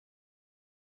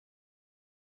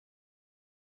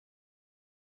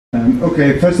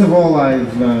Okay, first of all, I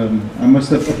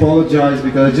must apologize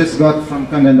because I just got from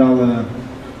Kandandala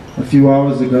a few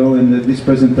hours ago, and this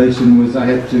presentation was, I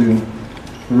had to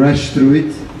rush through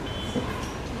it.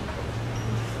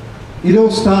 It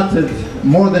all started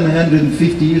more than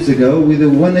 150 years ago with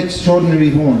one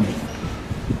extraordinary horn.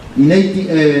 In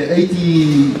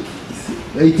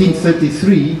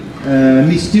 1833, a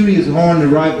mysterious horn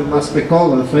arrived at La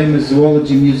Specola, a famous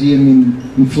zoology museum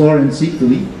in Florence,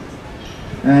 Italy.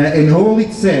 And all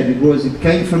it said, it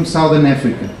came from Southern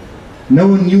Africa. No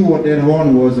one knew what that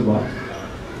horn was about.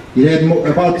 It had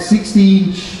about 60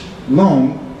 inches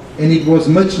long, and it was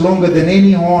much longer than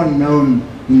any horn known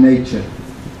in nature.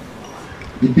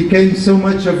 It became so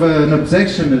much of an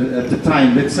obsession at the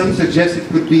time that some suggest it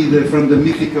could be from the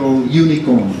mythical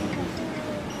unicorn.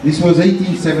 This was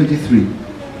 1873.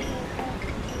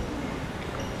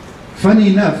 Funny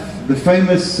enough, the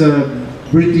famous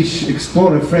British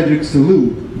explorer Frederick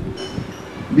Selous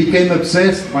became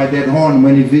obsessed by that horn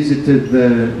when he visited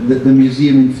the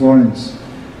museum in Florence.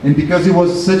 And because he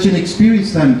was such an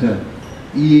experienced hunter,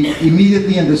 he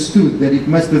immediately understood that it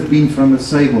must have been from a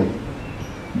sable.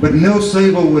 But no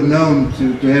sable were known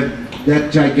to have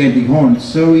that gigantic horn,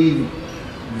 so he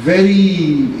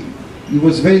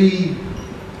was very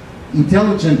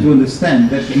intelligent to understand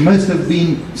that it must have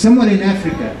been somewhere in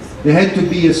Africa. There had to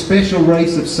be a special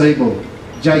race of sable,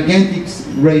 gigantic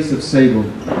race of sable,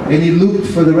 and he looked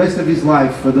for the rest of his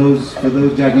life for those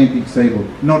gigantic sable,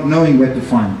 not knowing where to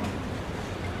find.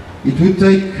 It would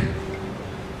take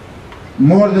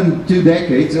more than 2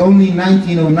 decades. Only in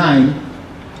 1909,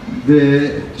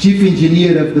 the chief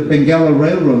engineer of the Benguela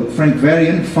Railroad, Frank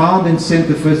Varian, found and sent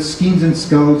the first skins and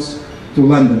skulls to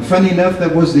London. Funny enough,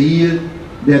 that was the year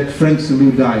that Frank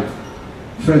Selous died,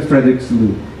 Frederick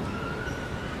Selous.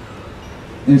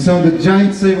 And so the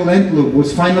giant sable antelope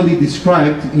was finally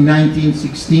described in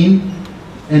 1916,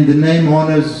 and the name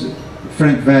honors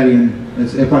Frank Varian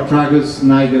as Epatragus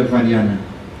niger variana.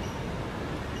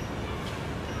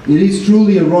 It is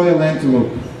truly a royal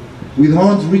antelope. With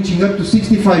horns reaching up to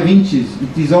 65 inches,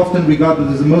 it is often regarded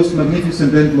as the most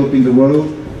magnificent antelope in the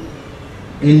world.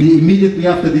 And immediately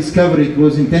after discovery, it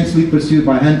was intensely pursued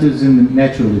by hunters and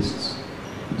naturalists.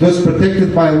 It was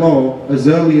protected by law as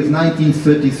early as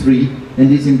 1933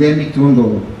 and is endemic to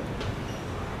Angola.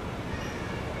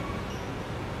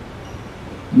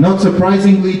 Not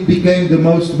surprisingly, it became the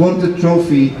most wanted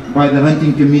trophy by the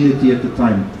hunting community at the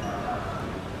time.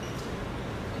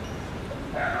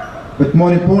 But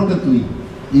more importantly,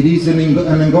 it is an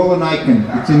Angolan icon.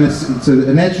 It's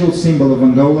a natural symbol of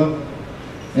Angola,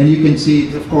 and you can see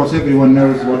it. Of course, everyone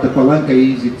knows what the palanca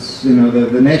is. It's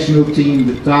the national team,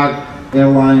 the TAG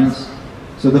Airlines.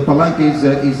 So the palanca is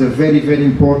a very, very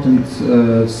important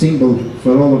symbol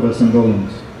for all of us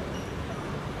Angolans.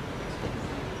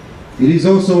 It is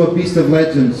also a beast of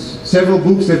legends. Several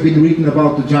books have been written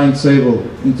about the giant sable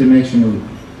internationally.